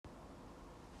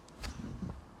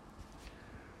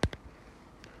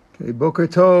Boker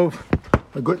Tov,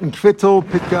 a guten Kvittel,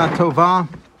 Pitka Tova.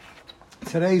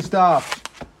 Today's daf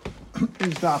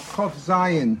is daf Chof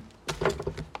Zayin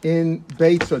in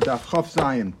Beitza, daf Chof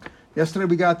Zayin. Yesterday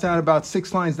we got down about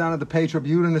 6 lines down at the page. Rabbi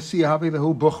Yehuda Nasi Havi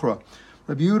Lehu Buchra.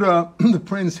 Rabbi Yehuda, the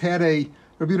prince, had a,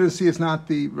 Rabbi Yehuda Nasi is not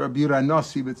the Rabbi Yehuda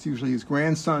Nasi, but it's usually his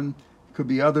grandson. Could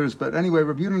be others, but anyway,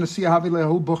 Rabbi Yehuda Nasi Havi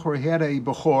Lehu Buchra had a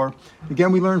Bechor.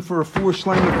 Again, we learned for a 4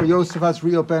 shleima for Yosef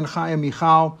Azriel Ben Chaya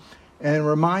Michal. And a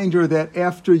reminder that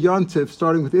after Yontif,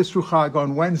 starting with Isru Chag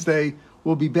on Wednesday,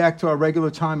 we'll be back to our regular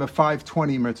time of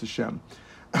 5:20 Mirz Hashem.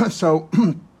 So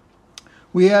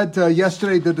we had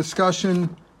yesterday the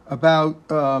discussion about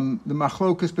the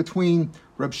machlokas between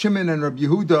Reb Shimon and Reb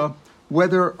Yehuda,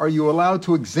 whether are you allowed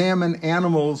to examine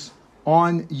animals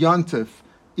on Yontif,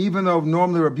 even though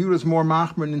normally Reb Yehuda is more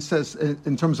machmer and says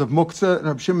in terms of muktzah, and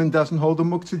Reb Shimon doesn't hold a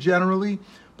muktzah generally.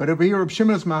 But over here, Reb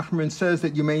Shimon is machmer and says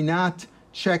that you may not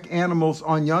check animals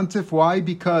on Yontif. Why?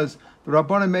 Because the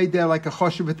Rabbanan made that like a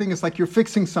choshev thing. It's like you're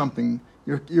fixing something.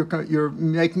 You're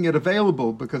making it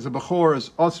available because a bechor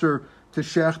is usher to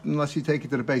shecht unless you take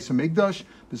it to the Beis Hamikdash.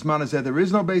 Bisman Hazeh, there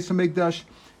is no Beis Hamikdash,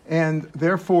 and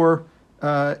therefore,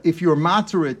 if you're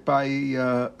materit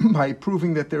by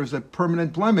proving that there's a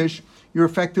permanent blemish, you're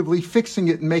effectively fixing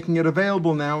it and making it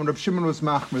available now. And Reb Shimon was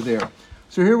machmer there.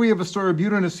 So here we have a story of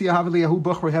Yehuda Nasi Havli Yahu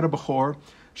Bachor had a bechor.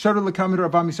 Shadar lekamid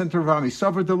Ravami sent to Ravami.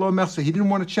 Suffered the lo mechsa. He didn't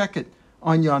want to check it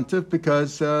on Yontif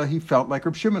because he felt like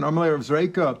Reb Shimon. Amalei Rav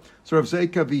Zreika. So Rav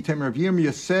Zreika v'Item Rav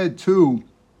Yirmiyah said to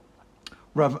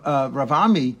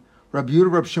Ravami, Reb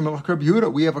Yehuda, Reb Shimon, like Reb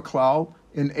Yehuda. We have a klal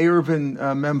in Eruvin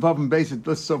Memvav and Beis. It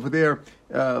lists over there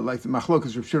like the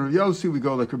machlokas Reb Shimon Reb Yossi. We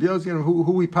go like Reb Yossi and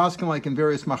who we paskin like in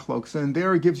various machlokas. And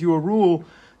there it gives you a rule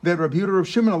that Rabbi Yehuda, Reb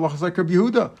Shimon, Allah is like Rabbi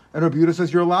Yehuda. And Rabbi Yehuda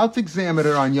says you're allowed to examine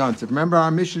it on Yontif. Remember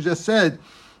our mission just said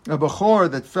a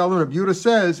bechor that fell in. Rabbi Yehuda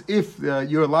says if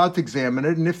you're allowed to examine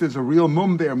it, and if there's a real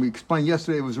mum there, and we explained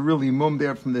yesterday it was a really mum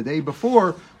there from the day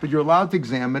before, but you're allowed to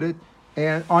examine it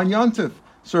and on Yontif.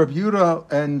 So Rabbi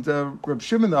Yehuda and Rabbi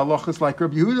Shimon, the halacha is like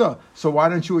Rabbi Yehuda. So why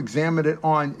don't you examine it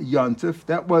on Yontif?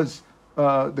 That was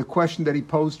the question that he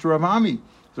posed to Rav Ami.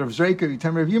 So Rav Zreika,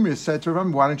 Rav Yirmiyah said to Rav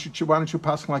Ami, why don't you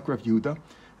pass like Rav Yehuda?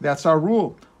 That's our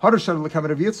rule. So he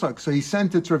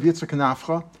sent it to Rav Yitzchak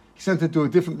Nafcha. He sent it to a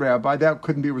different rabbi. That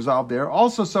couldn't be resolved there.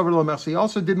 Also, he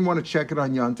also didn't want to check it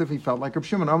on Yontif. He felt like Rav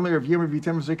Shimon.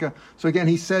 So again,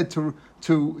 he said to him,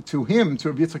 to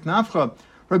Rav Yitzchak Nafcha,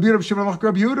 Rabbi Yehuda, Rav Shimon like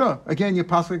Rabbi Yehuda. Again, you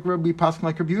pass like Rabbi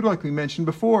Yehuda, like we mentioned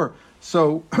before.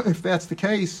 So if that's the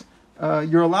case,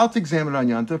 you're allowed to examine it on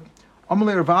Yontif.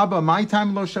 Amalei Rav Abba, my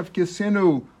time lo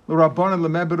shafkisinu l'Rabbanan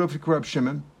l'mebedov Rav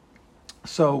Shimon.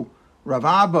 So Rav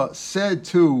Abba said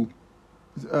to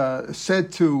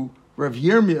Rav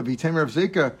Yirmiyah, V'Item Rav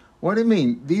Zika, what do you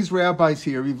mean? These rabbis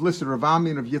here, we've listed Rav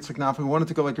Ami and Rav Yitzchak Nafcha, who wanted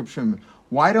to go like Rav Shimon.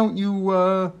 Why don't you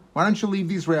leave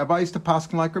these rabbis to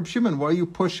paskin like Rav Shimon? Why are you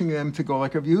pushing them to go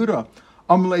like Rav Yehuda?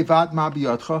 Amlei vat ma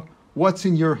biyadcha. What's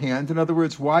in your hand? In other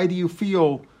words, why do you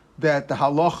feel that the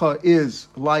halacha is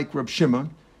like Rav Shimon?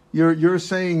 You're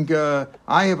saying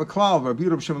I have a klal, Rav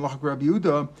Yehuda, Rav Shimon, like Rav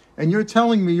Yehuda, and you're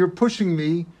telling me, you're pushing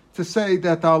me to say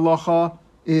that the halacha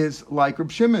is like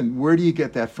Reb Shimon. Where do you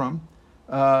get that from?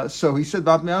 So he said,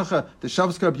 the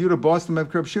Shabbos Reb Yehuda, Boston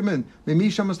Reb Shimon.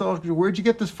 Where'd you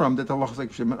get this from, that the halacha is like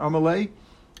Reb Shimon? Amalei,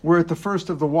 we're at the first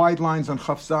of the wide lines on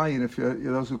Chaf Zayin, if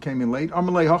those who came in late.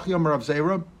 Amalei, Hachiyam Rav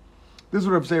Zera. This is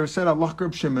what Rav Zera said, Allah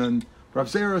Reb Shimon. Rav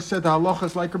Zera said the halacha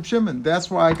is like Reb Shimon.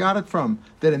 That's where I got it from.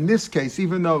 That in this case,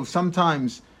 even though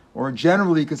sometimes, or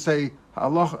generally you could say,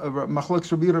 Allah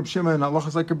machlokes Rabbi Yehuda, Reb Shimon, Allah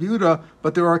is like Rabbi Yehuda,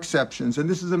 but there are exceptions, and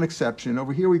this is an exception.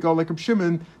 Over here we go like Reb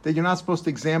Shimon, that you're not supposed to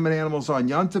examine animals on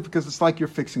Yontif because it's like you're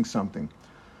fixing something.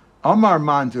 Amar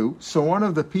Mandu, so one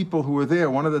of the people who were there,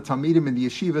 one of the Talmidim in the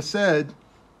yeshiva said,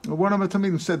 one of the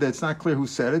Talmidim said that it's not clear who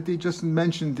said it. He just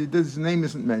mentioned, his name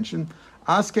isn't mentioned.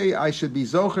 Aske, I should be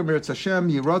Zocher Meretz Hashem,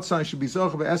 Yerotza, I should be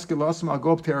Zocher, Ve'eske Losam, I'll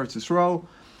go up to Eretz Yisrael.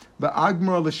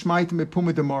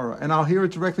 And I'll hear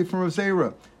it directly from Rav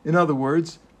Zera. In other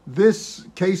words, this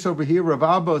case over here, Rav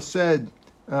Abba said,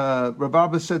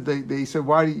 they said,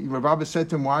 why? Rav Abba said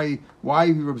to him, why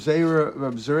Rav Zera,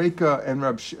 Rav Zreika, and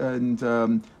Rav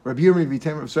Yirmiyah,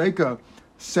 V'Item Rav Zreika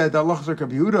said Allah is like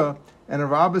Rav Yehuda, and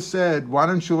Rav Abba said, why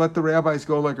don't you let the rabbis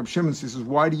go like Rav Shimon? He says,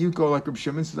 why do you go like Rav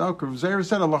Shimon? He says, oh, Rav Zera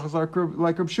said Allah is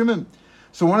like Rav Shimon.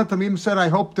 So one of the Talmidim said, I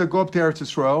hope to go up to Eretz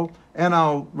Yisrael. And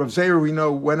Rav Zera, we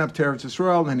know, went up to Eretz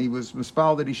Yisrael, and he was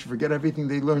mispal that he should forget everything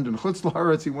they learned in Chutz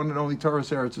La'aretz. He wanted only Torah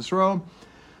Eretz Yisrael.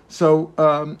 So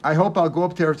I hope I'll go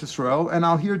up to Eretz Yisrael, and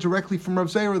I'll hear directly from Rav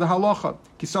Zera the halacha.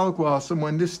 Kisalik La'asam,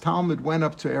 when this Talmud went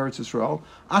up to Eretz Yisrael,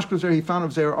 Ashkel Zera, he found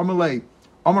Rav Zera, Amalei,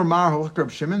 Amar Mar Halach Rav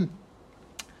Shimon.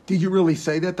 Did you really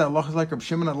say that? That Allah is like Reb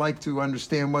Shimon? I'd like to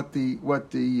understand what your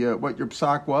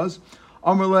psak was.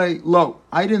 Amrle, lo,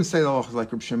 I didn't say that Allah is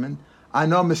like Reb Shimon. I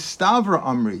know Mistavra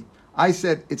Amri. I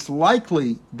said it's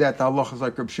likely that the Allah is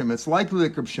like Reb Shimon. It's likely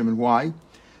like Reb Shimon. Why?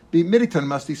 Reb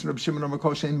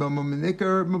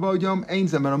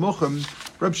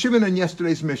Shimon in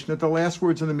yesterday's Mishnah, the last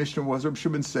words in the Mishnah was, Reb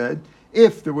Shimon said,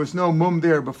 if there was no mum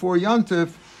there before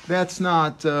Yontif, that's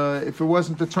not, if it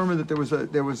wasn't determined that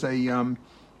there was a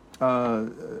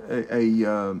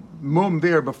mum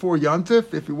there before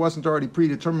Yontif, if it wasn't already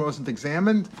predetermined, wasn't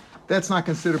examined, that's not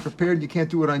considered prepared, you can't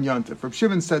do it on Yontif. Reb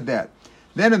Shimon said that.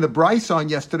 Then in the Brisa on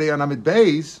yesterday on Amid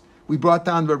Beis, we brought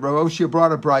down, Rav Oshia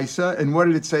brought a Brisa, and what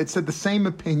did it say? It said the same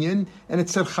opinion, and it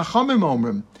said Chachamim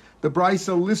Omrim. The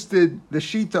Brisa listed the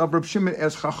Shita of Reb Shimon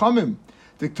as Chachamim.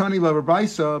 Viktani Lever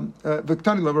Brisa,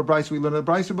 we learn the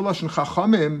Brisa B'Lashon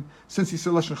Chachamim. Since he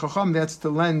said Lashon Chacham, that's to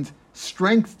lend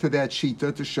strength to that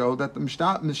Shita, to show that the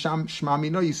Misham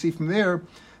Shmami, you see from there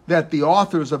that the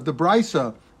authors of the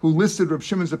Brisa, who listed Reb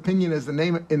Shimon's opinion as in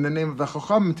the name of the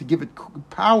Chacham, to give it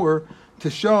power, to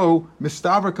show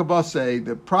Mistavra Kabase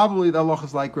that probably the halacha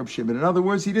is like Reb Shimon. In other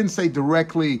words, he didn't say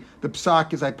directly the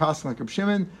psak is I pass like Reb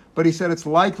Shimon, but he said it's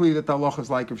likely that the halacha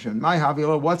is like Reb Shimon. My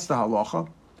Havila, what's the halacha?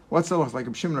 What's the halacha like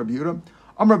Reb Shimon or Reb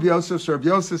Yehuda? Reb Yosef, so Reb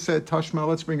Yosef said, Tashma,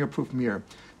 let's bring a proof from here.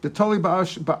 The Toli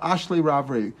Ba'ashli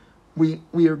Ravri,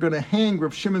 we are going to hang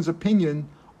Reb Shimon's opinion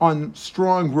on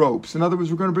strong ropes. In other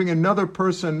words, we're going to bring another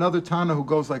person, another Tana who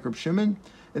goes like Reb Shimon.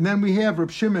 And then we have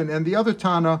Reb Shimon and the other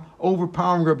Tana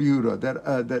overpowering Reb Yehuda,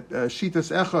 that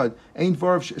Shitas Echad ain't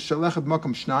Varav Shalechad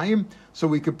Makam Shnayim, so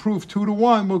we could prove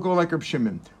 2-1, we'll go like Reb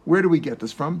Shimon. Where do we get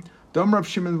this from? Dam Reb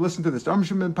Shimon, listen to this. Dam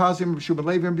Shimon Pazim, Reb Shimon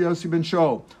Levi, Reb Yossi ben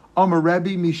Shaul. Amar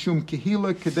Rebbe Mishum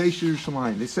Kehila Kadesh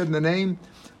Yerushalayim. They said in the name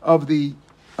of the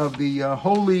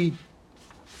holy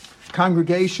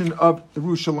congregation of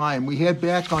Yerushalayim. We had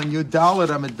back on Yud Dalet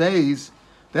Amid Beis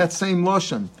that same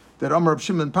lashon. That Amar Reb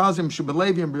Shimon Pazim, Shubal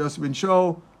Levi, and Yosef ben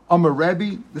Shaul, Amar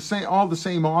Rebbe, all the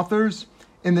same authors,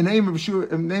 in the name of the Kil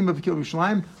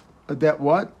Yerushalayim, that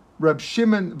what? Reb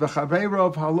Shimon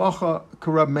v'chaveirav halacha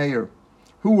k'Reb Meir.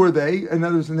 Who were they? And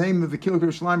that was the name of the Kil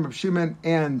Yerushalayim, Reb Shimon,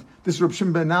 and this Reb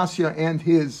Shimon ben Nasya and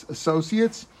his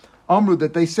associates. Amru,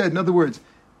 that they said, in other words,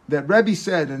 that Rebbe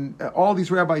said, and all these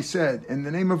rabbis said, in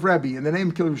the name of Rebbe, in the name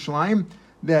of Kil Yerushalayim,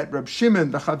 that Reb Shimon,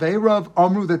 the Chaveirav,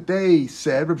 Amru, that they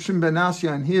said, Reb Shimon ben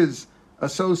Nasya and his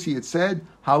associates said,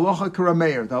 Halacha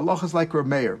k'Rameir. The halacha is like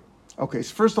Rameir. Okay,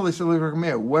 so first of all, they said like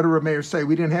Rameir. What did Rameir say?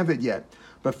 We didn't have it yet.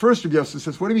 But first, Reb Yosef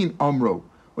says, what do you mean Amru?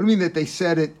 What do you mean that they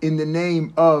said it in the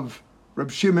name of Reb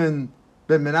Shimon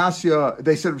ben Menasya?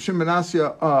 They said Reb Shimon ben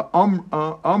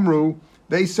Menasya, Amru.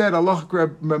 They said Halacha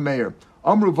k'Rameir.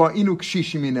 Amru va'inu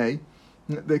k'shishimine.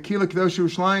 The Kila Kadosh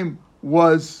Yerushalayim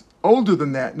was older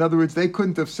than that. In other words, they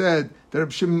couldn't have said that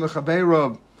Reb Shimon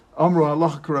Lechaveirav Amru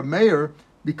Halacha k'Reb Meir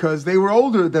because they were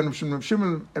older than Reb Shimon. Reb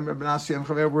Shimon and Reb Menasya and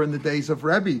Chaveirav were in the days of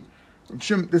Rebbe.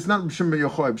 It's not Reb Shimon ben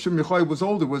Yochai. Reb Shimon ben Yochai was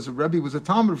older. Rebbe was a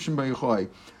Talmud of Reb Shimon ben Yochai.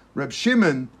 Reb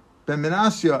Shimon ben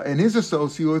Menasya and his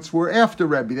associates were after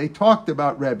Rebbe. They talked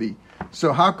about Rebbe.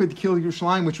 So how could Kil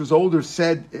Yerushalayim, which was older,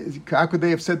 how could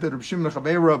they have said that Reb Shimon and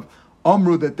Chaveirav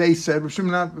Amru, that they said Reb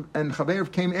Shimon and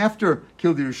Chaveirav came after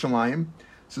Kil Yerushalayim?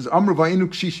 It says Amru va'inu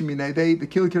k'shishimine. The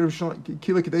Kila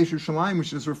Kadesh Yerushalayim,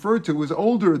 which is referred to, was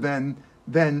older than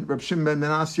Reb Shimon ben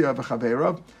Menasya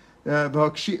v'Chaveirav.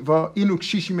 Va'inu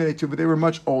k'shishimine too, but they were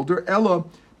much older. Ella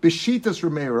b'shitas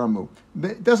Rameir Amu.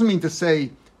 It doesn't mean to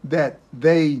say that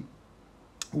they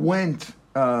went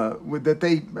that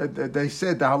they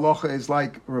said the halacha is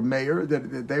like Rameir,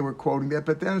 that they were quoting that,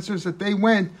 but the answer is that they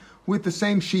went with the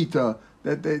same shita.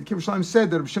 That the Kibbutz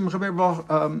said that Reb Shimon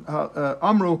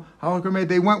Amru Halacha Rameir,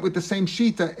 they went with the same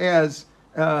shita as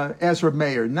Reb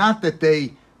Meir. Not that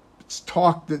they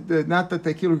talked, not that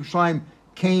the Kil Yerushalayim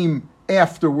came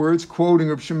afterwards quoting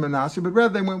Reb Shimon Menasya, but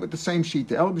rather they went with the same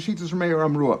shita. El b'shitas Rameir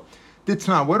Amrua.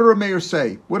 Ditnan. What did Reb Meir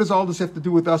say? What does all this have to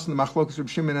do with us in the Machlokas Reb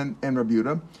Shimon and Reb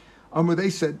Yehuda? They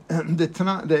said the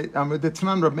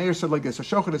Tanan Reb Meir said like this: a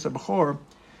shochet is a bechor.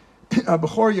 A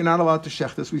bechor, you're not allowed to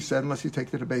shech this, we said, unless you take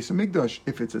it to the base of Migdash,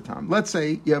 if it's a tam. Let's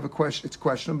say you have a question, it's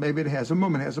questionable, maybe it has a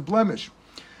mum, it has a blemish.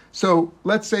 So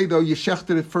let's say though you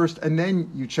shechted it first and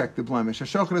then you check the blemish. A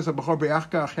shochet is a bechor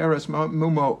briachka acheres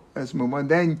mumo as mumo, and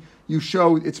then you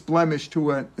show its blemish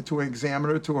to an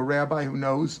examiner, to a rabbi who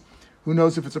knows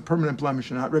if it's a permanent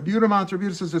blemish or not. Reb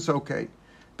Yehuda says it's okay.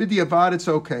 B'di avad, it's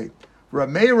okay. Reb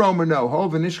Meir Omer no,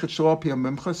 hov v'nishchet shalal piyam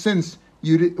mimcha, since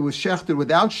it was shechted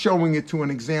without showing it to an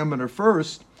examiner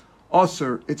first,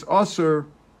 it's usher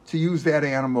to use that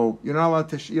animal. You're not allowed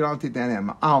to eat that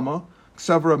animal. Alma,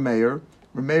 Ksavra Meir,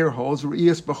 Rameir holds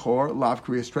Re'iyas Bechor Lav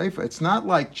Kriyas Treifa. It's not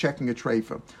like checking a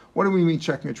treifa. What do we mean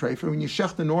checking a treifa? When you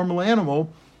shecht a normal animal,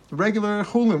 regular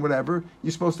chulin, whatever,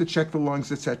 you're supposed to check the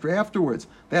lungs, etc. afterwards.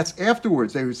 That's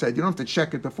afterwards. They said you don't have to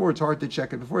check it before. It's hard to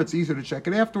check it before. It's easier to check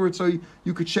it afterwards. So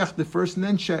you could check it first and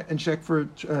then check for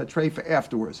treifa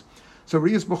afterwards. So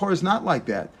Re'iyas Bechor is not like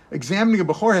that. Examining a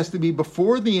Bechor has to be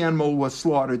before the animal was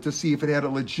slaughtered to see if it had a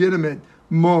legitimate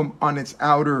mum on its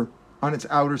outer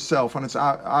self, on its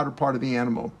outer part of the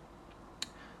animal.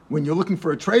 When you're looking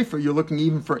for a treifa, you're looking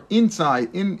even for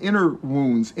inner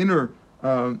wounds, inner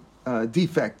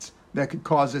defects that could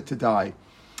cause it to die.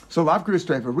 So lav kriyas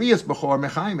treifa, Re'iyas Bechor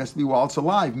mechaim has to be while it's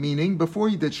alive, meaning before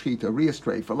you did shchita, Re'iyas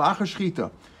treifa, lacha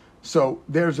shchita. So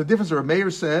there's a difference. Or Meir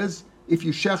says if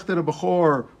you shechted a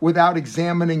Bechor without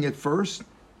examining it first,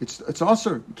 it's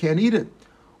also you can't eat it.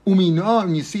 Umina,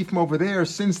 and you see from over there,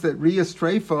 since that Re'iyas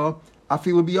treifa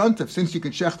afilu b'yontif, since you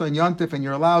can shecht on yontif and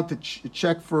you're allowed to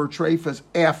check for treifas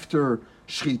after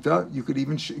shchita, you could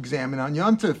even examine on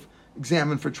yontif.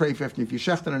 Examine for treifa after. If you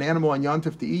shecht an animal on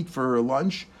yontif to eat for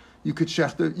lunch, you could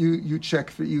shecht it.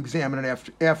 You examine it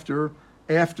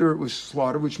after it was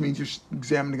slaughtered, which means you're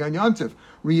examining on yontif.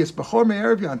 Re'iyas Bechor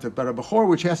me'erev yontif, but a Bechor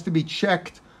which has to be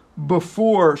checked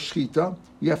before shchita,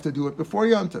 you have to do it before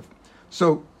yontif.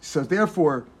 So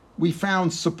therefore, we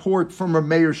found support from a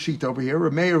Meir sheet over here,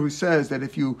 a Meir who says that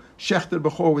if you shecht a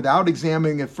Bechor without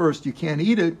examining it first, you can't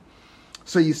eat it.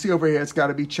 So you see over here, it's got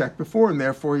to be checked before, and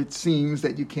therefore it seems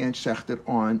that you can't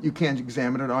you can't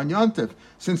examine it on Yontif,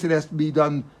 since it has to be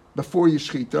done before you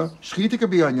shchita. Shchita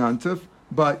could be on Yontif,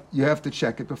 but you have to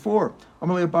check it before.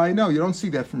 Amalei Abai, no, you don't see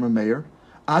that from a Meir.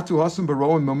 Atu Hasan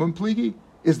Baro and Mumam Pligi.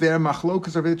 Is there a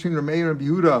machlokas over between Rameir and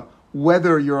Yehuda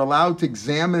whether you're allowed to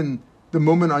examine the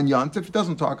mumen on Yontif? It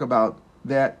doesn't talk about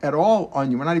that at all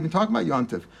on you. We're not even talking about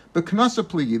Yontif. But Knasa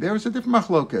Pligi, there is a different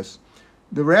machlokas.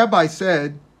 The rabbi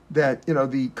said that, the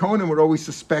Kohanim were always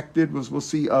suspected, we'll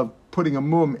see, of putting a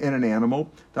mum in an animal.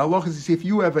 The halacha is, if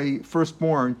you have a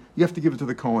firstborn, you have to give it to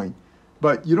the Kohen.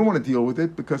 But you don't want to deal with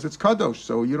it because it's kadosh,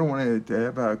 so you don't want to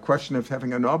have a question of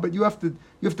having a no. But you have to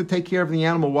take care of the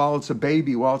animal while it's a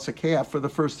baby, while it's a calf for the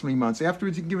first 3 months.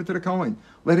 Afterwards, you can give it to the Kohen.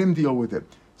 Let him deal with it.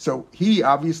 So he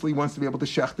obviously wants to be able to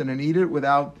shecht it and eat it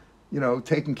without,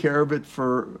 taking care of it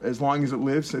for as long as it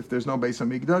lives, if there's no Beis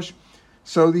Hamikdash.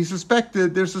 So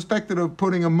they're suspected of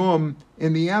putting a mum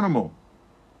in the animal.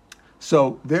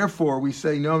 So therefore, we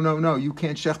say, no, you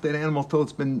can't shecht that animal till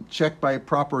it's been checked by a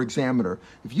proper examiner.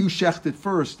 If you shecht it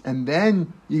first and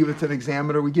then you give it to an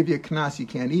examiner, we give you a knas, you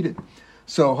can't eat it.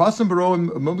 So Hasan Baro,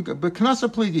 but knas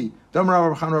pligi,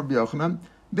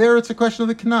 there it's a question of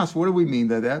the knas. What do we mean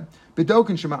by that?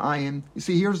 Bedokin shema'ayin. You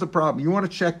see, here's the problem. You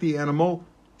want to check the animal,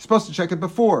 you're supposed to check it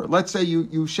before. Let's say you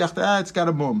shecht, it's got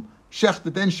a mum. Shecht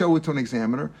it, then show it to an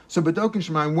examiner. So bedokin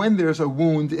shema'ayin, when there's a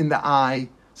wound in the eye,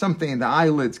 something in the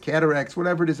eyelids, cataracts,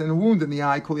 whatever it is, and a wound in the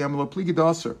eye,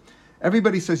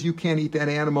 everybody says you can't eat that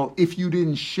animal if you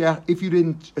didn't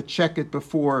check it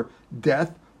before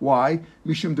death. Why?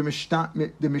 Mishum de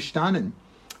mishtanin,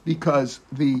 because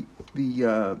the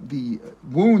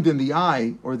wound in the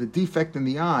eye or the defect in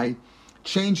the eye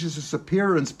changes its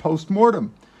appearance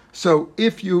post-mortem. So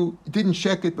if you didn't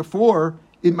check it before,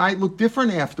 it might look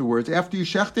different afterwards. After you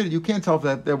shechted it, you can't tell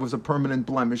if there was a permanent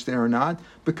blemish there or not,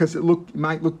 because it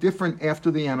might look different after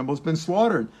the animal's been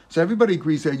slaughtered. So everybody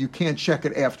agrees that you can't check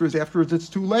it afterwards. Afterwards, it's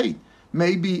too late.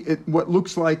 Maybe what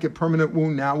looks like a permanent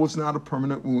wound now was not a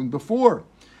permanent wound before.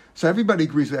 So everybody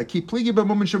agrees with that. Keep pligi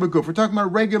b'mumin shabaguf. We're talking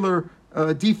about regular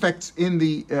defects in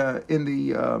the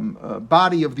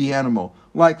body of the animal,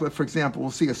 like, for example, we'll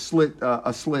see a slit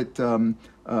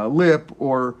lip,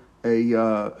 or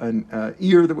an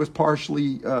ear that was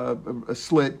partially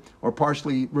slit or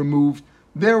partially removed.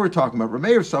 There we're talking about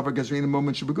Rameir Savar Gazrina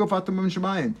Moment Shabaguf Atamim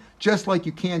Shemayin. Just like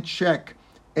you can't check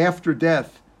after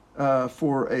death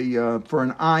for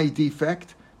an eye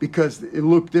defect because it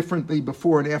looked differently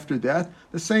before and after death.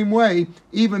 The same way,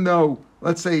 even though,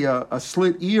 let's say, a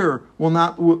slit ear will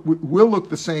look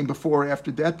the same before or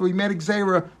after death, but we made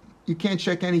Xera, you can't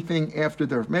check anything after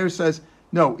death. Meir says,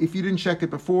 no, if you didn't check it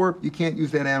before, you can't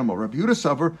use that animal. Rabbi Yehuda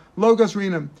Savar, Lo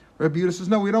Gazrinam. Rabbi Yehuda says,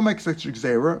 no, we don't make such a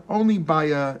Xera. Only by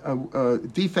a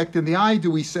defect in the eye do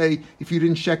we say, if you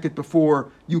didn't check it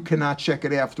before, you cannot check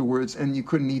it afterwards, and you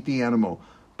couldn't eat the animal.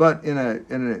 But in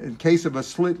a case of a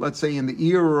slit, let's say in the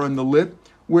ear or in the lip,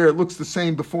 where it looks the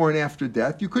same before and after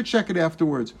death, you could check it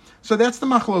afterwards. So that's the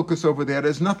machlokus over there. It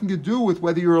has nothing to do with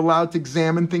whether you're allowed to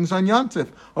examine things on Yantif.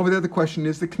 Over there, the question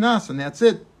is the knas, and that's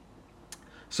it.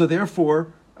 So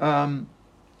therefore, in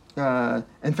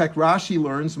fact, Rashi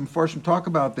learns, and Farshim talk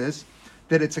about this,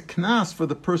 that it's a knas for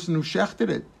the person who shechted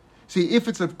it. See, if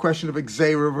it's a question of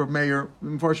Xera or Meir,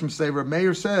 Mepharshim say Rav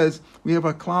Meir says we have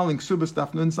a klal in Ksubas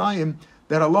Daf Nun Zayin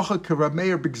that halacha ka Rav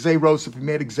Meir b'gzeiros if he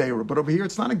made a Xera. But over here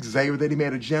it's not a Xera that he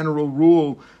made a general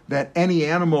rule that any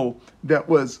animal that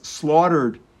was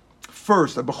slaughtered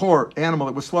first, a Bechor animal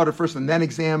that was slaughtered first and then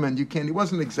examined, it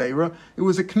wasn't a Xera, it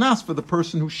was a knas for the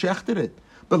person who shechted it.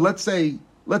 But let's say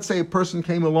a person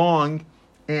came along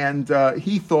and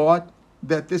he thought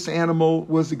that this animal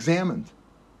was examined.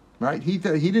 Right? He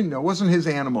didn't know. It wasn't his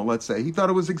animal, let's say. He thought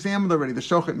it was examined already. The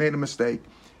shochet made a mistake.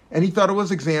 And he thought it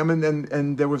was examined,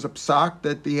 and there was a psak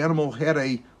that the animal had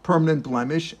a permanent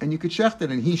blemish, and you could shecht it,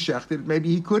 and he shechted it. Maybe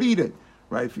he could eat it.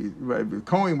 Right? If you,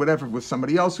 Cohen, whatever, it was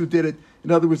somebody else who did it.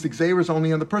 In other words, the gzeira is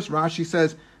only on the person. Rashi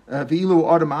says,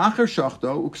 V'ilu adam acher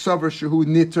shachto, uksavar shehu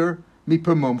niter, I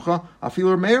feel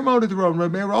Rameir moted the road.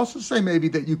 Rameir also say maybe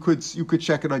that you could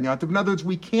check it on Yantav. In other words,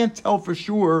 we can't tell for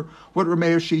sure what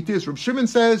Rameir's sheet is. Reb Shimon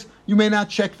says you may not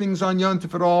check things on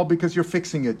Yantav at all because you're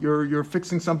fixing it. You're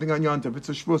fixing something on Yantav. It's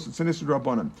a shvus. It's an Issur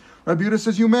Rabbanan. Rabbi Yehuda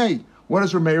says you may. What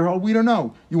does Rameir hold? We don't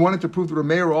know. You wanted to prove that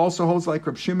Rameir also holds like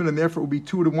Reb Shimon, and therefore it would be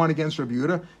 2-1 against Rabbi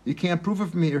Yehuda. You can't prove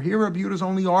it from here. Here, Rabbi Yehuda is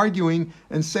only arguing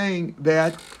and saying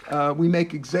that we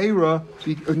make a gzeira,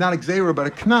 not a gzeira, but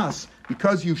a knas.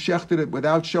 Because you shechted it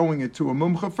without showing it to a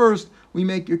mumcha first, we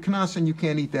make your knas and you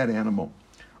can't eat that animal.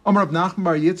 Rav Nachman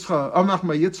Bar Yitzchak, Rav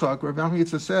Nachman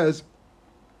Yitzchak says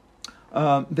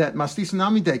that mastis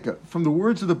nami deka, from the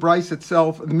words of the Bryce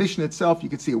itself, the Mishnah itself, you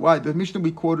can see it. Why? The Mishnah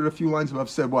we quoted a few lines above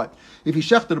said what? If you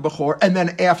shechted a bechor and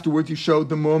then afterwards you showed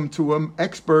the mum to an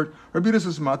expert, Rabbi Yehuda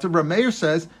says matav. Rameir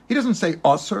says, he doesn't say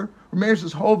aser. Rameir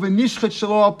says, ho v'nishchet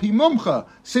shelo al pi mumcha.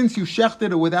 Since you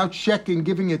shechted it without checking,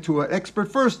 giving it to an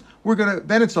expert first,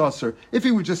 then it's aser. If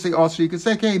he would just say aser, you could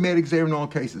say, okay, he made exer in all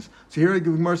cases. So here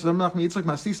Gemara says, it's like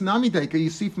mastis nami deka. You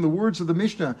see from the words of the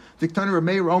Mishnah, Diktani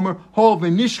Rameir Omer, ho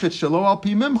v'nishchet shelo al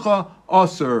pi mumcha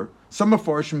aser. Some of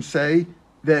Farshim say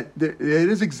that it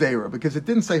is exera because it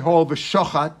didn't say ho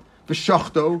v'shachat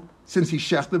v'shachto, since he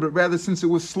shechted, but rather since it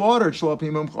was slaughtered,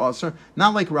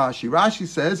 not like Rashi. Rashi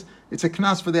says it's a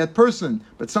knas for that person,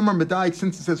 but somewhere Medayik,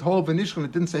 since it says hol v'nishchan,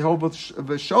 it didn't say hol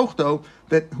v'shochto,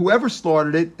 that whoever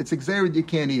slaughtered it, it's exered, you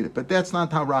can't eat it. But that's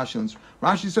not how Rashi learns.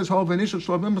 Rashi says hol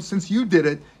v'nishchan, since you did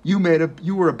it, you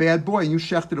were a bad boy, and you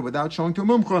shechted it without showing to a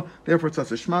mumcha, therefore it's a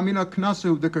shmamina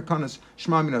knasu dekakonas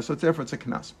shmamina, so therefore it's a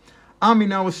knas. Ami,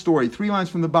 now a story, 3 lines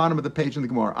from the bottom of the page in the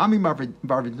Gemara. Ami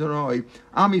Vardunoi,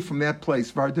 Ami from that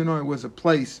place. Vardunoi was a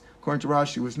place, according to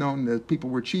Rashi, was known that people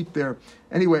were cheap there.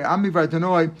 Anyway, Ami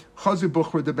Vardunoi, Chazu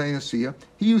Bukhra de Benasiya,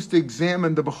 he used to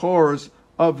examine the Bechors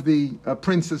of the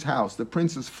prince's house, the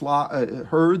prince's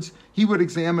herds. He would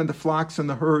examine the flocks and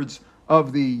the herds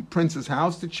of the prince's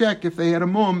house to check if they had a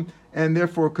mum and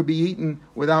therefore could be eaten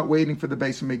without waiting for the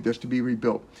Beis HaMikdash to be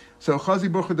rebuilt. So Chazu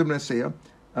Bukhra de Benasiya,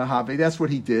 that's what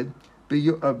he did.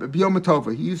 B'Yom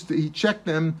Tova, he checked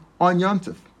them on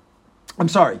Yontif. I'm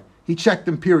sorry, he checked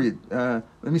them. Period. Let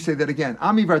me say that again.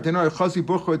 Ami Vardenoy Chazi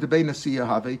Buchor Debei Nasiya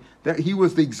Have, that he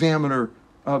was the examiner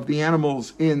of the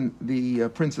animals in the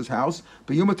prince's house.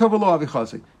 B'Yom Tova Lo Avi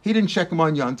Chazi. He didn't check them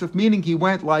on Yontif, meaning he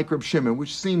went like Reb Shimon,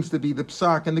 which seems to be the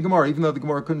psak in the Gemara, even though the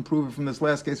Gemara couldn't prove it from this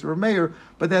last case of Reb Meir,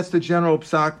 but that's the general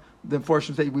psak. The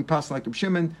fortune say we pass like Reb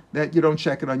Shimon that you don't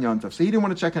check it on Yontif. So he didn't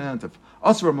want to check it on Yontif.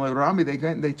 Also, they told Rav Ami, they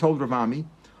told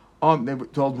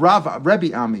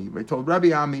Rabbi Ami, they told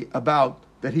Rabbi Ami about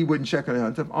that he wouldn't check it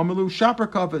on Yontif. Amalu shaper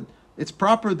covered. It's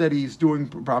proper that he's doing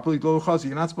properly.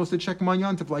 You're not supposed to check him on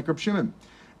Yontif like Reb Shimon.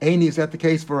 Aini, is that the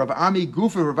case for Rav Ami?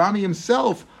 Gufa, Rav Ami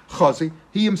himself, Chazi,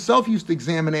 he himself used to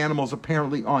examine animals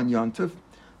apparently on Yontif.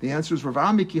 The answer is Rav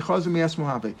Ami ki Chazim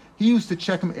Yasmuhave. He used to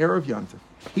check him Erev Yontif.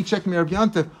 He checked him Erev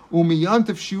Yontif, Umi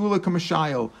Yontif Shiula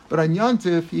Kamashayel. But on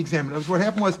Yontif, he examined it. What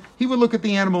happened was, he would look at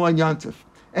the animal on Yontif,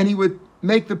 and he would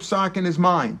make the psak in his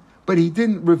mind, but he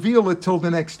didn't reveal it till the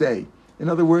next day. In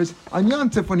other words, on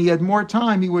Yontif, when he had more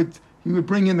time, he would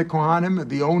bring in the Kohanim,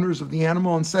 the owners of the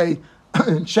animal, and say,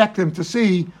 and check them to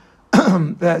see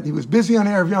that he was busy on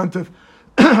Erev Yontif.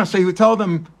 So he would tell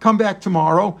them, come back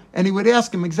tomorrow, and he would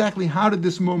ask them exactly how did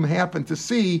this mum happen, to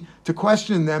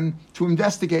question them, to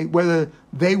investigate whether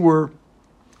they were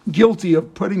guilty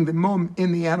of putting the mum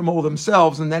in the animal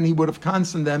themselves, and then he would have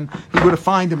consoned them, he would have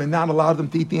fined them and not allowed them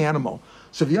to eat the animal.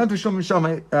 So what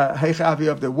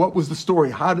was the story?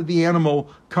 How did the animal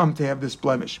come to have this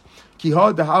blemish? In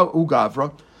other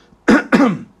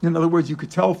words, you could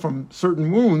tell from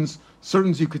certain wounds,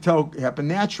 certain you could tell happen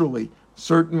naturally.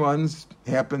 Certain ones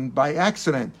happen by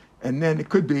accident, and then it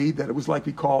could be that it was like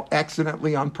we call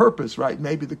accidentally on purpose, right?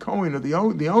 Maybe the Kohen or the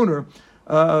owner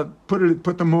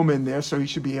put the mum in there, so he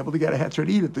should be able to get a heter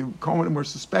to eat it. The Kohen were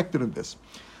suspected of this.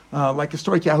 like a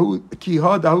story, there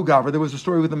was a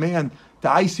story with a man, the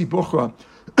Isi Buchra,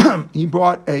 he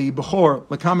brought a Bechor,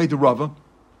 Lakame de Rava,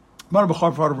 brought a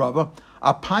Bechor for Rava,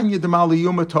 Apanya de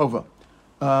Maliyuma Tova.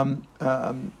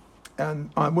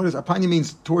 And what is Apanya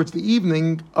means towards the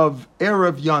evening of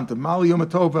Erev Yantav. Maliyuma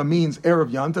Tova means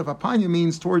Erev Yantav. Apanya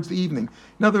means towards the evening.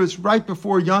 In other words, right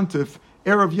before Yantav,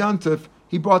 Erev Yantav,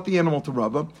 he brought the animal to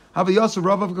Rava. Havayasa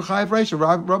Rava of Gechayev Reisha.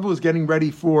 Rava was getting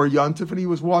ready for Yantav and he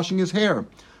was washing his hair.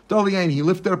 Daliyain, he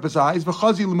lifted up his eyes.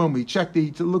 V'chazi l'mum, he checked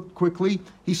it, he looked quickly.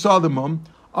 He saw the mum.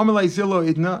 Amalei zilo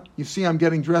idna, you see I'm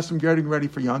getting dressed, I'm getting ready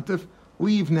for Yantav.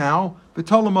 Leave now.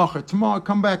 V'tolamacha, tomorrow,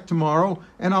 come back tomorrow,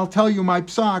 and I'll tell you my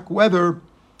psak whether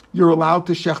you're allowed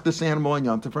to shech this animal on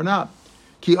Yantav or not.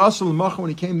 Ki asul macha, when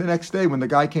he came the next day, when the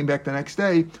guy came back the next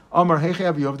day, Amar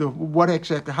hechav, what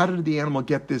exactly? How did the animal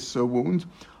get this wound?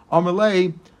 Amar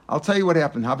lei, I'll tell you what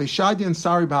happened. Haveshadian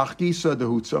sari b'achgisa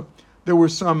dehutza. There were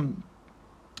some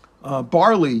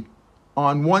barley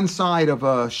on one side of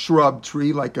a shrub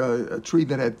tree, like a tree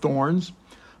that had thorns.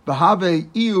 V'have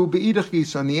iu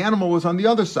be'idachisa, and the animal was on the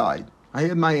other side. I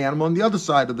had my animal on the other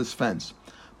side of this fence.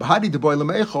 B'hadi deboy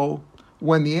lemechol,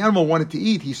 when the animal wanted to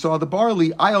eat, he saw the barley,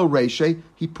 ayel reshe,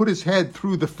 he put his head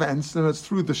through the fence, and it's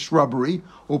through the shrubbery,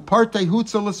 uparte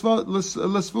hutza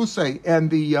lesvuse,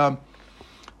 and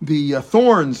the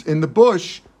thorns in the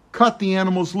bush cut the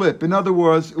animal's lip. In other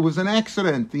words, it was an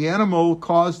accident. The animal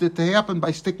caused it to happen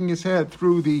by sticking his head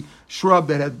through the shrub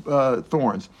that had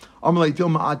thorns. Amalei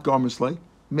dilma at garmislei.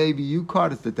 Maybe you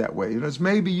caught it that way. And as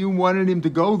maybe you wanted him to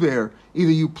go there.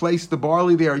 Either you placed the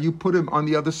barley there, or you put him on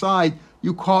the other side.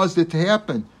 You caused it to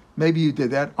happen. Maybe you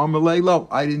did that. Amalei lo,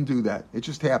 I didn't do that. It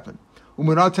just happened.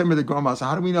 How do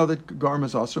we know that garm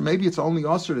is usher? Maybe it's only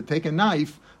usher to take a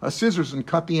knife, a scissors, and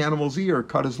cut the animal's ear,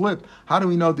 cut his lip. How do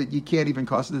we know that you can't even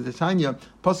cause it? The Tanya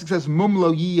Pasuk says mum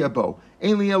lo yiyabo.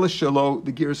 Ainli ela shelo.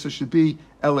 The girsa should be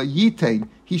ela yitain.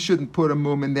 He shouldn't put a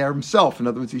mum in there himself. In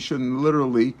other words, he shouldn't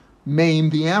literally maim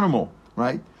the animal,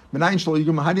 right? You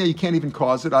can't even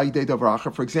cause it.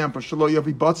 For example,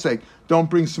 don't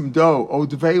bring some dough, or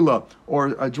devela,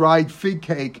 or a dried fig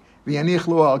cake,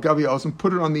 and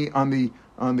put it on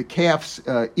the calf's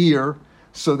ear,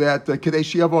 so that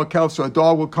so a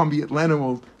dog will come to Atlanta,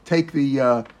 will take he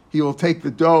will take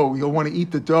the dough, he'll want to eat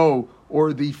the dough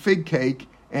or the fig cake,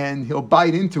 and he'll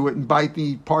bite into it and bite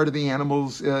the part of the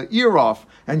animal's ear off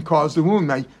and cause the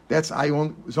wound. It's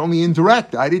only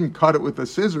indirect. I didn't cut it with the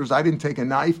scissors. I didn't take a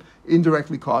knife.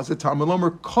 Indirectly caused it.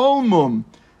 Talmud kol mum,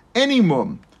 any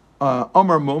mum.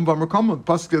 Amar mum, v'amar kol mum.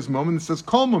 Pasuk says mum, and it says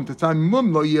kol mum. The time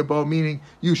mum lo yebo, meaning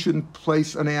you shouldn't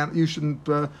place you shouldn't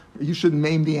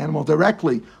maim the animal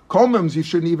directly. Kol mums, you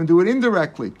shouldn't even do it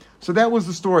indirectly. So that was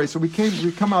the story. So we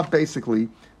come out basically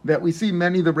that we see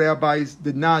many of the rabbis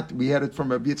did not. We had it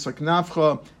from Rabbi Yitzchak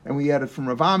Nafcha, and we had it from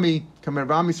Rav Ami. Rav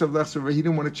Ami said he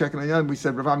didn't want to check it on Yantav. We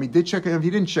said Rav Ami did check it,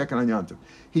 he didn't check it on Yantav.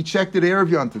 He checked it Erev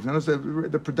Yantav. And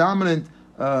the predominant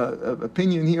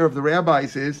opinion here of the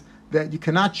rabbis is that you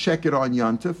cannot check it on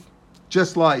Yantav,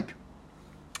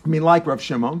 like Rav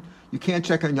Shimon. You can't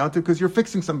check on Yantav because you're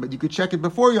fixing something, but you could check it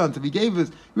before Yantav. He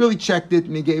really checked it,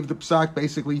 and he gave the psak,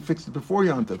 basically he fixed it before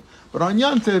Yantav. But on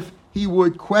Yantav, he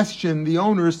would question the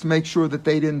owners to make sure that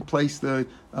they didn't place the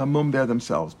mum there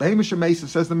themselves. Behemish Mesa,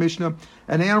 says the Mishnah,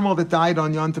 an animal that died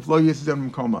on Yantav lo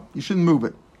yisem koma. You shouldn't move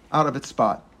it out of its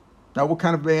spot. Now, what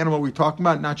kind of animal are we talking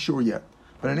about? Not sure yet.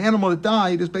 But an animal that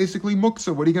died is basically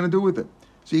muksa. What are you going to do with it?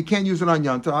 So you can't use it on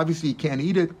Yantav. Obviously, you can't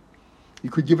eat it. You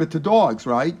could give it to dogs,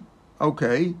 right?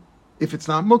 Okay. If it's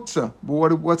not muktzah,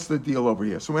 but what's the deal over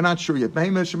here? So we're not sure yet. There's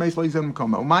a story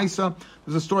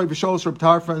of Vishol Reb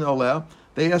Tarfon and Oleh.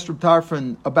 They asked Reb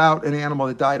Tarfon about an animal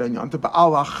that died on Yantav.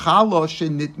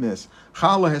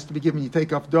 Challah has to be given. You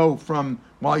take off dough from,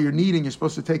 while you're kneading, you're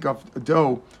supposed to take off a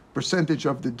dough, percentage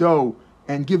of the dough,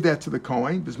 and give that to the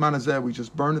Kohen. Bisman hazeh, we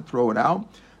just burn it, throw it out.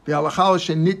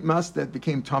 That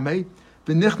became tameh.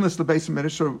 The nichnas the base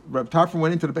of so Reb Tarfon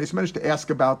went into the base of to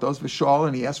ask about those v'shal,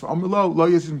 and he asked for amrlo lo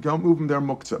yizim, don't move them, they're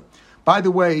muktzah. By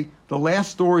the way, the last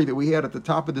story that we had at the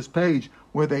top of this page,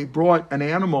 where they brought an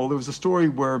animal, there was a story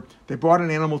where they brought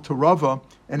an animal to Rava,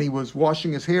 and he was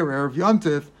washing his hair Erev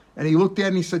Yantiv, and he looked at it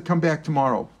and he said, "Come back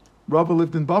tomorrow." Rava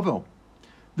lived in Bavel.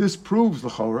 This proves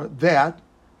l'chora that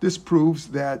there's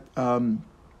kedushas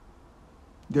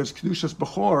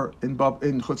bechor in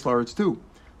Chutz La'aretz too.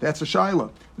 That's a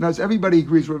shaila. Now, as everybody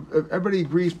agrees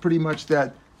pretty much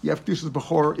that you have kedushas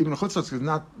bechor even in Chutz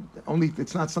La'aretz,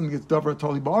 it's not something that's davar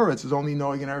toli ba'aretz, it's only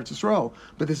knowing in Eretz Yisrael.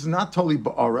 But this is not toli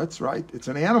ba'aretz, right? It's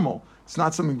an animal. It's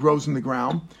not something that grows in the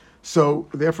ground. So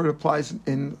therefore, it applies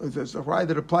there's a right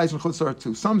that applies in Chutz La'aretz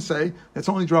too. Some say it's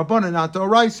only drabana, not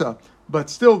d'oraisa. But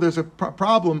still, there's a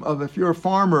problem of if you're a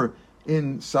farmer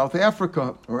in South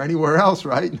Africa or anywhere else,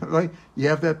 right? You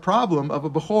have that problem of a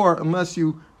Bechor unless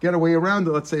you get a way around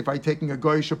it. Let's say if I'm taking a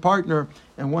Goyish partner,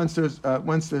 and once there's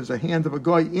a hand of a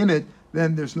Goy in it,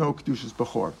 then there's no Kedushas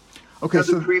Bechor. Okay, now,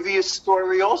 the previous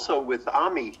story also with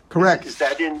Ami. Correct. Is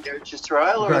that in Eretz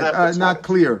Yisrael or right. that? Not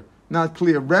clear. Not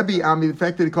clear. Rebbe Ami, the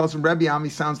fact that he calls him Rebbe Ami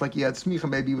sounds like he had smicha.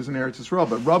 Maybe he was in Eretz Yisrael,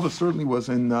 but Rava certainly was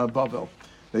in Bavel.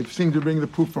 They seem to bring the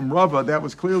proof from Rava. That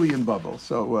was clearly in Bavel.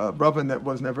 So Rava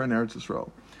was never in Eretz Yisrael,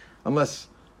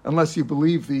 unless you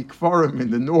believe the Kfarim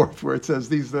in the north, where it says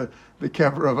these the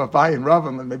kever of Abai and Rava,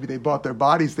 and maybe they bought their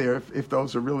bodies there if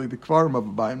those are really the Kfarim of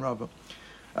Abai and Rava.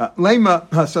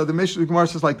 Lema. So the Mishnah Gemara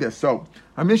says like this. So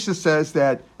our Mishnah says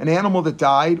that an animal that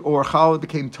died or challah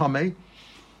became tameh,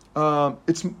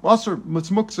 it's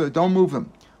muksa. Don't move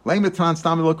him. Lema Tan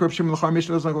Stami Lok Reb Shimon L'char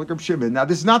Mishnah doesn't like Reb Shimon. Now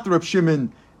this is not the Reb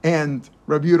Shimon and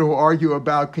Rabbi Yehuda who argue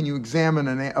about can you examine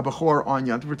a Bechor on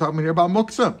Yontif. We're talking here about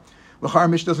Muksa. L'char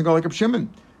Mishnah doesn't go like Reb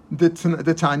Shimon.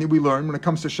 The Tanya we learn when it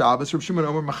comes to Shabbos, Reb Shimon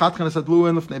Omer Machat Chanas Adlu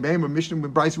and Lefnei Beim. Mishnah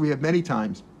with Bryce we have many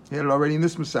times. We had it already in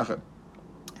this Masechet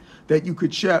that you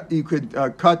could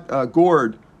cut a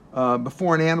gourd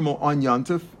before an animal on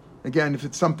Yontif. Again, if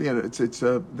it's something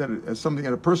something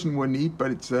that a person wouldn't eat,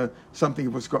 but it's something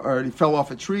that was already fell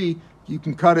off a tree, you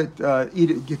can cut it,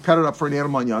 eat it. You cut it up for an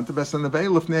animal on Yontif. Best on the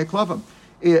veil if ne'eklavim.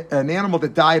 An animal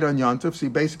that died on Yontif. So you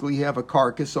basically have a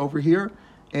carcass over here,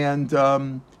 and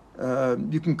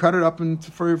you can cut it up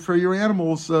for your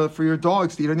animals, for your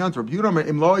dogs to eat on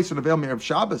Yontif.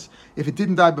 Shabbos. If it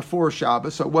didn't die before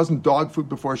Shabbos, so it wasn't dog food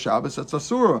before Shabbos, that's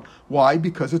asura. Why?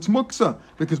 Because it's muksa.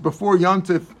 Because before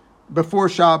Yontif. Before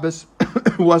Shabbos,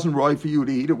 it wasn't roy for you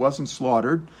to eat, it wasn't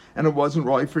slaughtered, and it wasn't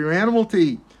roy for your animal to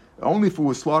eat. Only if it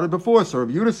was slaughtered before. So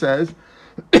Rabbi Yehuda says,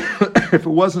 if it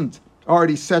wasn't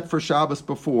already set for Shabbos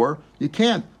before, you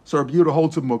can't. So Rabbi Yehuda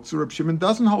holds of muktzah, Rabbi Shimon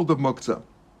doesn't hold of muktzah.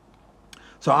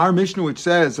 So our Mishnah, which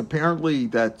says apparently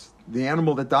that the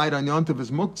animal that died on Yontiv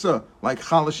is muktzah, like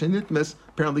chalash and nitmis,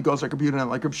 apparently goes like Rabbi Yehuda and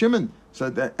like Rabbi Shimon. So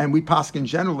that, and we pass in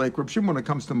general like Rabbi Shimon when it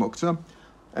comes to muktzah,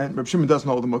 and Rabbi Shimon doesn't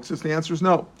hold the muktzah. So the answer is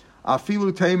no.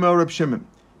 Afilu teimo Reb Shimon.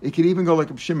 It could even go like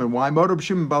Reb Shimon. Why? Moda Reb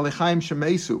Shimon balechaim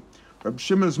shemesu. Reb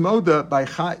Shimon is moda by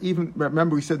even.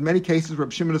 Remember, we said in many cases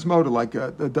Reb Shimon is moda, like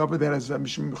the davar that has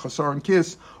chasar and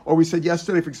kiss. Or we said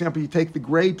yesterday, for example, you take the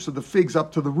grapes or the figs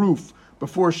up to the roof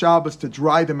before Shabbos to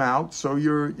dry them out. So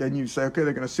you say, okay,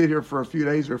 they're going to sit here for a few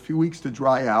days or a few weeks to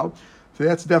dry out. So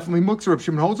that's definitely muktzah. Reb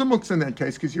Shimon holds a muktzah in that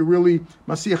case because you're really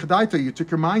masiyach daita. You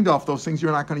took your mind off those things.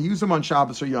 You're not going to use them on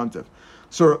Shabbos or Yontif.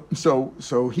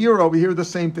 So here over here the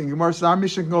same thing. Gemara says our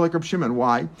Mishnah can go like Reb Shimon.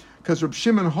 Why? Because Reb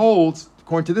Shimon holds,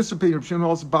 according to this opinion, Reb Shimon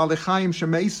holds balechaim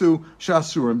shemesu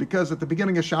shasurim. Because at the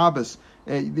beginning of Shabbos,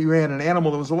 you had an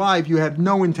animal that was alive. You had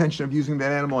no intention of using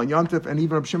that animal on Yontif, and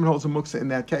even Reb Shimon holds a muktzah in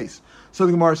that case. So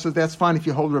the Gemara says that's fine if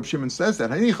you hold Reb Shimon says that.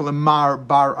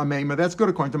 That's good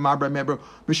according to Mar Bar Amema.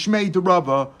 Mishmei de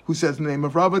Rava, who says in the name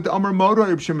of Rava, the Amar Moda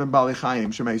Reb Shimon balechaim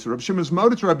shemesu. Reb Shimon's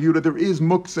moda to Rabbi Yehuda. There is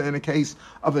muktzah in a case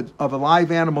of a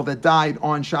live animal that died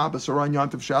on Shabbos or on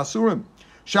Yontif shasurim.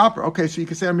 Shopper. Okay, so you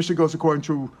can say our Mishnah goes according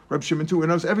to Reb Shimon too.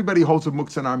 And everybody holds a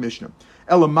muktzah in our Mishnah.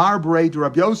 Elamar Berei de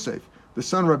Reb Yosef, the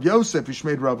son of Reb Yosef,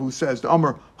 Ishmael Rav, who says the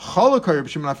Amar Chalakay Reb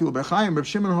Shimon Afilu Bechaim. Reb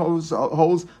Shimon holds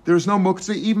there is no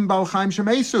muktzah even Balchaim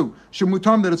Shemesu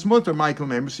Shemutam that it's mutter. Michael,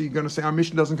 remember? So you're going to say our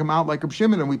Mishnah doesn't come out like Reb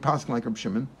Shimon, and we pass like Reb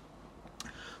Shimon.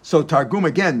 So Targum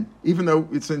again, even though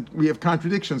we have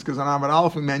contradictions, because on Amud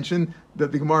Aleph we mentioned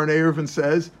that the Gemara in Eruvin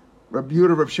says Rabbi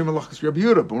Yehuda, Rabbi Shimon, Lachas, Rabbi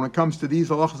Yehuda. But when it comes to these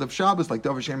halachas of Shabbos, like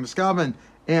Dover Shem Miskaven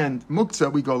and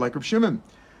Muktzah, we go like Rabbi Shimon.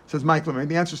 Says Michael,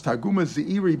 the answer is Targuma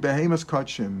Zeiri Behemas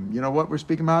Kachim. You know what we're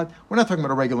speaking about? We're not talking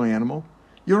about a regular animal.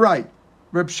 You're right.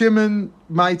 Reb Shimon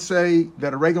might say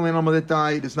that a regular animal that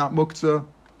died is not Muktzah,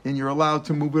 and you're allowed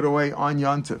to move it away on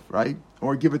Yontif, right?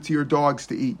 Or give it to your dogs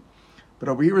to eat. But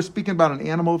over here we're speaking about an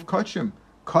animal of Kachim.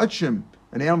 Kachim,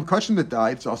 an animal of Kachim that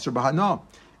died, it's Asr B'Hana.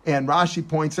 And Rashi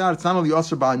points out it's not only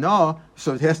Asr B'Hana,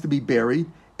 so it has to be buried,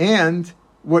 and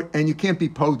you can't be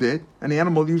poded. An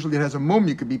animal usually has a mum,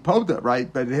 you could be poded,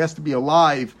 right? But it has to be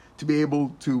alive to be able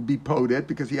to be poded,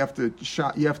 because you have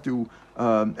to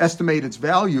estimate its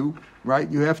value, right?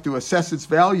 You have to assess its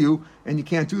value, and you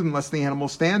can't do it unless the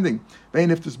animal's standing.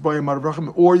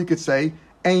 Or you could say,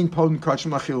 Ain podin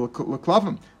kachim lachil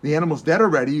l'klavim. The animal's dead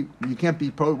already. You can't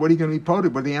be poded. What are you going to be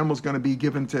poded? But the animal's going to be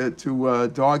given to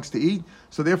dogs to eat.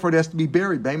 So therefore, it has to be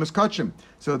buried. Behemas kachim.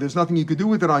 So there's nothing you could do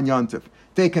with it on Yontif.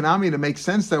 Tekanami, to make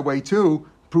sense that way too,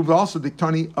 proved also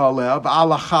diktani alev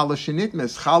ala chala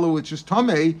shenitmes. Chala, which is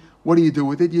tamei. What do you do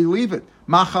with it? You leave it.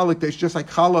 Ma chalik, just like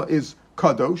chala is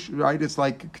kadosh, right? It's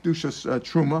like kedushas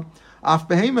truma. Af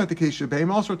behema the kesha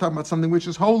behema. Also, we're talking about something which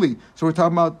is holy. So we're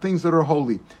talking about things that are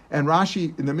holy. And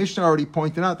Rashi in the Mishnah already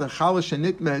pointed out that chalash and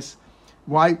nitmes.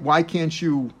 Why can't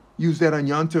you use that on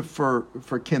Yontif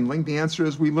for kindling? The answer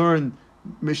is we learn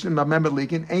Mishnah Mamemad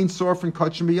Likin ain't sorfin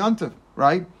kachim b'Yontif,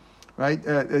 right? Right?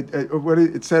 What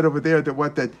it said over there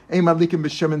that ain't madlikin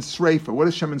b'shemen sreifa. What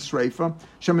is shemen sreifa?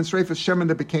 Shemen sreifa is shemen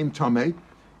that became tamei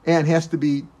and has to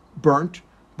be burnt,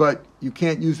 but you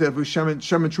can't use that with shemen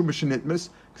truma shenitmis.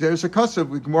 Because there's a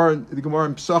kasav, the Gemara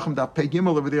in Pesachim, that Pei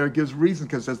Gimel over there gives reason,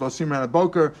 because it says, Losim Ran Ad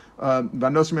Boker,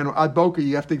 Vanosim Ran Ad Boker,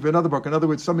 you have to give another boker. In other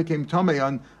words, somebody came Tomei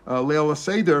on Leil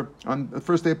Seder, on the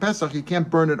first day of Pesach, you can't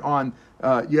burn it on,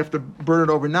 you have to burn it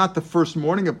over not the first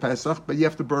morning of Pesach, but you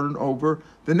have to burn it over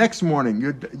the next morning.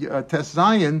 Tes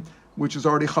Zayin, which is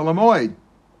already Chalamoid,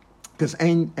 because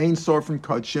Ein Sorfin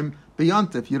Kachim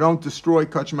B'Yantif. You don't destroy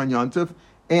Kachim on Yantif,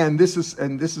 and this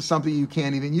is something you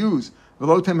can't even use.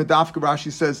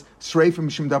 Rashi says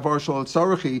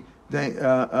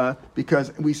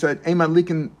because we said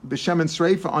Madlikin b'shemen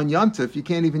sreifa on Yantif. You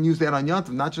can't even use that on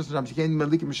Yantif. Not just sometimes you can't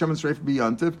Madlikin b'shemen sreifa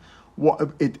b'Yantif.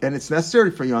 And it's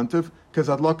necessary for Yantif because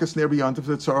adlakas near b'Yantif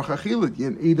the tzarach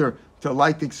achilut. Either to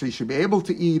light things so you should be able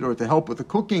to eat or to help with the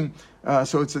cooking.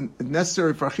 So it's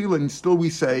necessary for achilut. And still we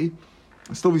say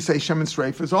shemen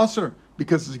sreifa is also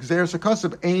because it's Xeris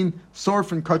HaKasav, Ein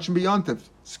Sorfin Kachim B'Yantif.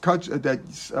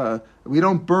 That we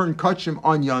don't burn Kachim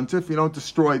on Yantif, we don't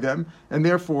destroy them, and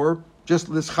therefore,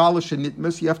 just this Chalash and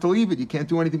Nitmas, you have to leave it. You can't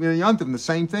do anything with Yantif. And the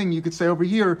same thing you could say over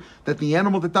here, that the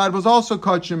animal that died was also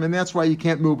Kachim, and that's why you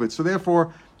can't move it. So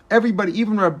therefore, everybody,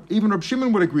 even Rab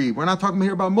Shimon would agree. We're not talking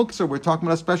here about muktzah. We're talking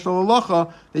about a special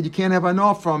halacha that you can't have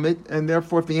anah from it, and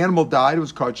therefore, if the animal died, it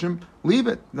was kachim. Leave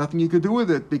it. Nothing you could do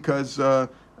with it because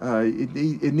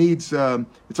it needs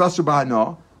it's also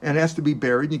b'hanah and it has to be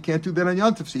buried. You can't do that on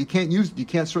Yontif, so you can't use it. You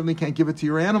certainly can't give it to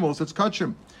your animals. It's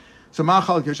kachim. So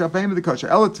ma'achal kishapayim the kachim.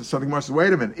 Elit something more. So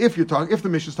wait a minute. If the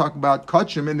Mishnah is talking about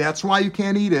kachim and that's why you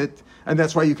can't eat it and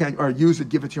that's why you can't or use it,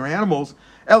 give it to your animals.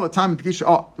 Elit time the kisha.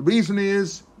 Oh, the reason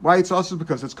is why it's also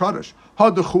because it's kaddish.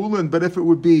 Had the chulin, but if it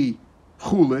would be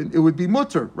chulin, it would be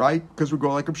mutter, right? Because we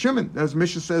go like Reb Shimon. As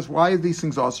Mishnah says, why are these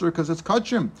things also? Because it's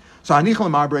kachim. So anichal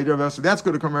ma'abrei Rav, so that's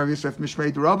going to come Rav Yosef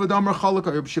Mishmei Rav Damar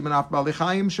Chalaka Reb Shimon Af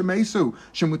Balichayim Shemesu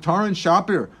Shemutar and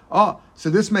Shapir.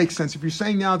 So this makes sense. If you're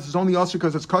saying now this is only also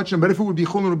because it's kachim, but if it would be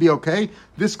chulin, it would be okay.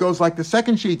 This goes like the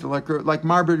second sheet, like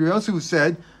Ma'abrei Yosef who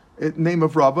said, name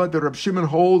of Rava, that Reb Shimon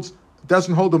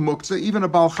doesn't hold a muktzah, even a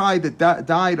balchai that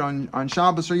died on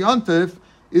Shabbos or Yontif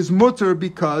is mutter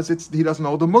because he doesn't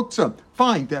hold a muktzah.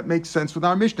 Fine, that makes sense with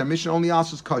our Mishnah. Mishnah only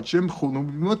asks kachim, chulin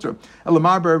would be mutter.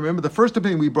 Elamar, remember the first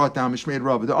opinion we brought down, Mishmei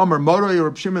Rav, the Amar Moroi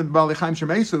Reb Shimon Bali Chaim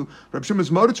Shemesu. Reb Shimon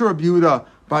is motor to Reb Yehuda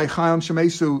by Chaim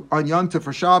Shemesu on Yontif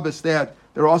for Shabbos that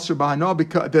they're also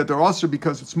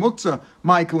because it's muktzah.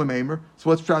 Michael and Aimer.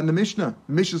 So what's trying in the Mishnah?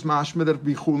 The Mishnah's mashma that it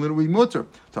be chulin and be mutter.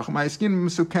 Tachmayiskin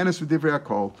Misukenes with Divrei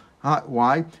Akol.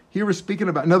 Why? Here we're speaking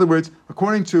about. In other words,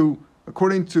 according to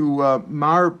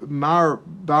Mar Bar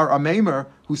Ameimer,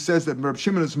 who says that Reb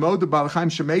Shimon is Moda Balchaim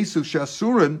Shemesu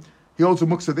Shasurin, he holds a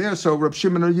muktzah there. So Reb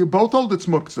Shimon and you both hold it's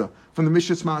muktzah. From the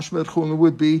Mishas Mashma, Chulin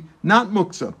would be not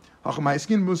muktzah.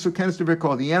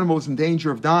 The animal was in danger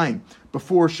of dying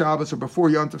before Shabbos or before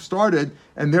Yontif started,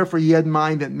 and therefore he had in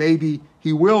mind that maybe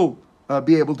he will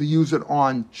be able to use it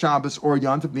on Shabbos or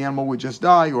Yontif. The animal would just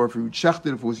die, or if he would shecht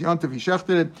it, if it was Yontif, he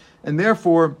shechted it, and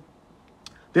therefore,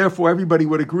 everybody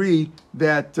would agree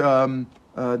that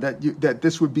that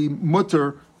this would be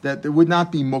mutter, that there would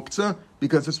not be muktzah,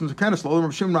 because it's musukenes. L'olam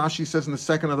Rav Shimon, Rashi says in the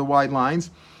second of the wide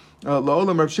lines,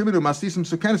 L'olam Rav Shimon u'masnisim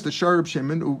musukenes, the shar Rav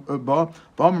Shimon ba'amar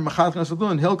machat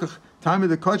nasadun hilkach time of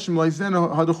the kachim leizen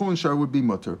hadachun shar would be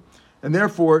mutter. And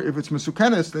therefore, if it's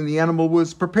mesukenes, then the animal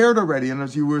was prepared already. And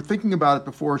as you were thinking about it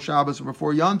before Shabbos or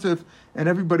before Yontif, and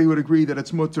everybody would agree that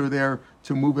it's mutter there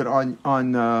to move it on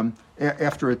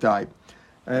after it died.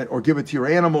 Or give it to your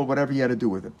animal, whatever you had to do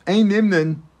with it. Ein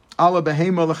nimnin ala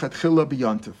behema lechatchila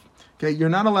b'yontif. Okay, you're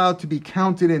not allowed to be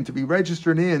counted in, to be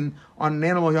registered in on an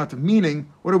animal yontif. Meaning,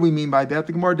 what do we mean by that?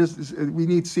 The Gemara we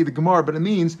need to see the Gemara, but it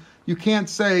means you can't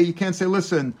say,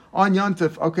 listen, on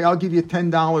yontif, okay, I'll give you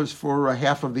 $10 for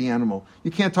half of the animal. You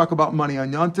can't talk about money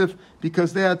on yontif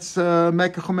because that's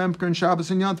Mekach Memker and Shabbos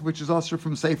and yontif, which is also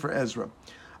from Sefer Ezra.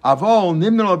 Avol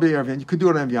nimnal be'ervin. You could do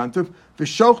it on Yantiv.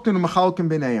 V'shochtun u'machalkim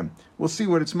b'neim. We'll see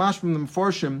what it's mash from the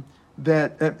Meforshim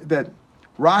that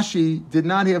Rashi did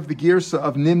not have the girsa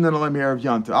of Nimnan Alem Erev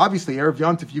Yontif. Obviously, Erev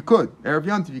Yontif you could. Erev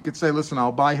Yontif you could say, listen,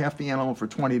 I'll buy half the animal for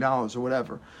 $20 or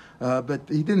whatever. But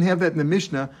he didn't have that in the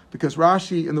Mishnah because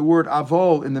Rashi in the word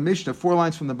avol in the Mishnah, 4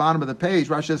 lines from the bottom of the page,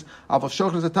 Rashi says, avol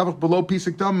shochas atavach below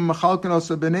pisik dam machalken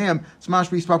osa b'neim. It's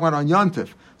mashma he's talking about on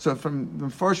Yontif. So from the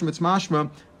Farshim it's mashma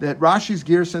that Rashi's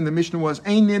girsa in the Mishnah was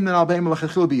ein nimnan al beim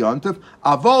lechachil b'Yontif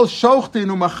avol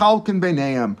shochtin umachalken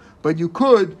b'neim. But you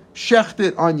could shecht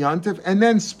it on Yontif and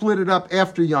then split it up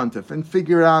after Yontif and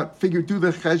do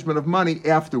the cheshbon of money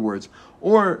afterwards.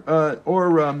 Or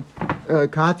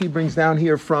Kahati brings down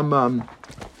here from the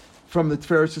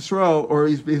Tiferes Yisrael, or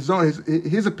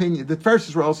his opinion. The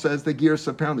Tiferes Yisrael says the Girsa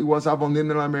apparently was Aval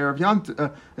Nimnan al Me'erav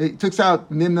Yontif. It takes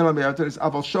out Nimnan al Me'erav Yontif. It's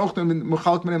Aval Shochtim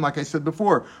Muchalk Menem, like I said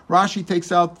before. Rashi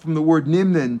takes out from the word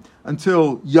Nimnan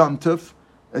until Yontif.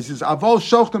 He says Aval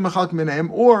Shochtim Muchalk Menem,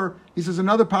 or he says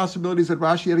another possibility is that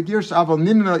Rashi had a Girsa Aval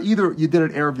Nimnan. Either you did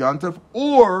it Erev Yontif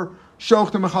or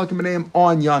Shochtim Muchalk Menem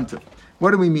on Yontif.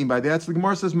 What do we mean by that? So the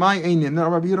Gemara says, "My einim." Now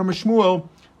Rabbi Yehuda Shmuel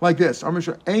like this: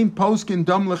 "Ein poskin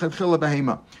dam lechatchila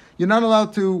behema." You're not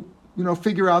allowed to,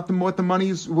 figure out what the money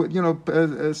is.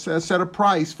 Set a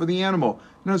price for the animal.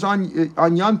 On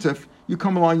Yontif, you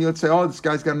come along, you'd say, "Oh, this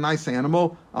guy's got a nice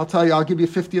animal. I'll tell you, I'll give you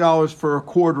 $50 for a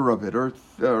quarter of it, or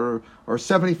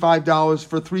 $75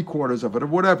 for 3/4 of it, or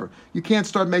whatever." You can't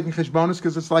start making cheshbonos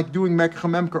because it's like doing mekach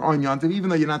memker on Yontif, even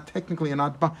though you're not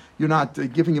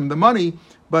giving him the money,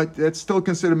 but it's still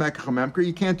considered mekach memker.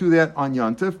 You can't do that on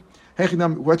Yontif.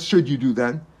 What should you do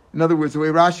then? In other words, the way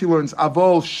Rashi learns,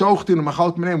 avol shochtin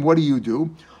umachalk menem, what do you do?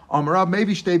 Amarav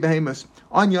maybe shtei behemus.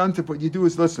 On Yontif, what you do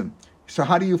is listen. So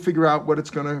how do you figure out what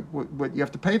you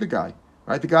have to pay the guy?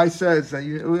 Right? The guy says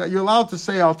you're allowed to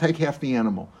say I'll take half the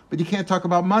animal, but you can't talk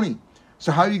about money.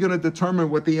 So how are you going to determine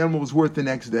what the animal was worth the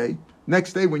next day?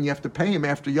 Next day when you have to pay him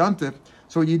after Yontif,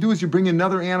 so what you do is you bring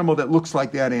another animal that looks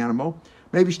like that animal.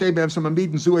 Maybe shtei behem some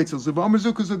ambid and zuetzel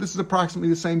zivamazuk. So this is approximately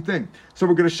the same thing. So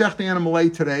we're going to shech the animal A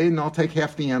today, and I'll take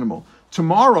half the animal.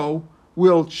 Tomorrow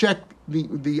we'll check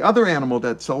the other animal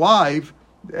that's alive,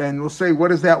 and we'll say,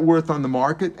 what is that worth on the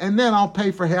market? And then I'll pay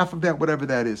for half of that, whatever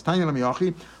that is. A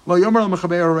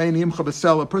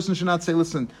person should not say,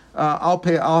 listen, I'll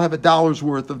have $1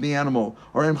 worth of the animal,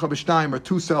 or or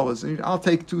 2 sellers. I'll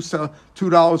take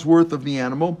 $2 worth of the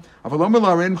animal. But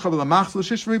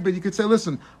you could say,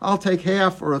 listen, I'll take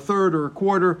half, or a third, or a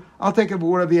quarter. I'll take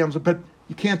whatever the animal is. But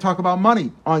you can't talk about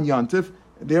money on Yontif.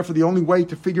 Therefore, the only way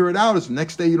to figure it out is the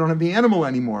next day you don't have the animal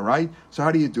anymore, right? So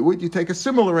how do you do it? You take a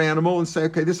similar animal and say,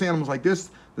 okay, this animal's like this.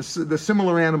 The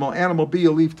similar animal B,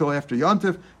 you'll leave till after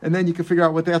Yontif, and then you can figure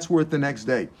out what that's worth the next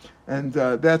day. And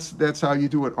that's how you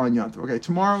do it on Yontif. Okay,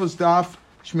 tomorrow's daf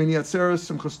Shmini Atzeres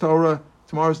Simchas Torah.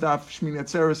 Tomorrow's daf Shmini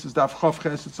Atzeres is daf Chof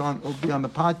Ches. It'll be on the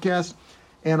podcast,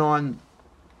 and on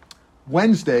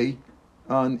Wednesday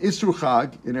on Isru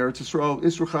Chag in Eretz Yisrael,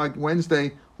 Isru Chag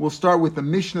Wednesday. We'll start with the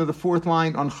Mishnah, the 4th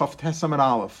line on Chav Tesam and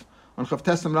Aleph. On Chav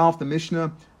Tesam and Aleph, the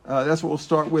Mishnah, that's what we'll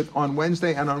start with on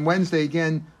Wednesday. And on Wednesday,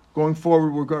 again, going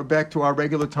forward, we'll go back to our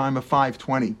regular time of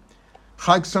 5:20.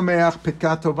 Chag Sameach,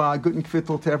 Pitkat Tova, good and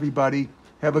kvittel to everybody.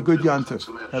 Have a good Yontif.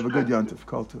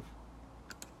 Kol Tov.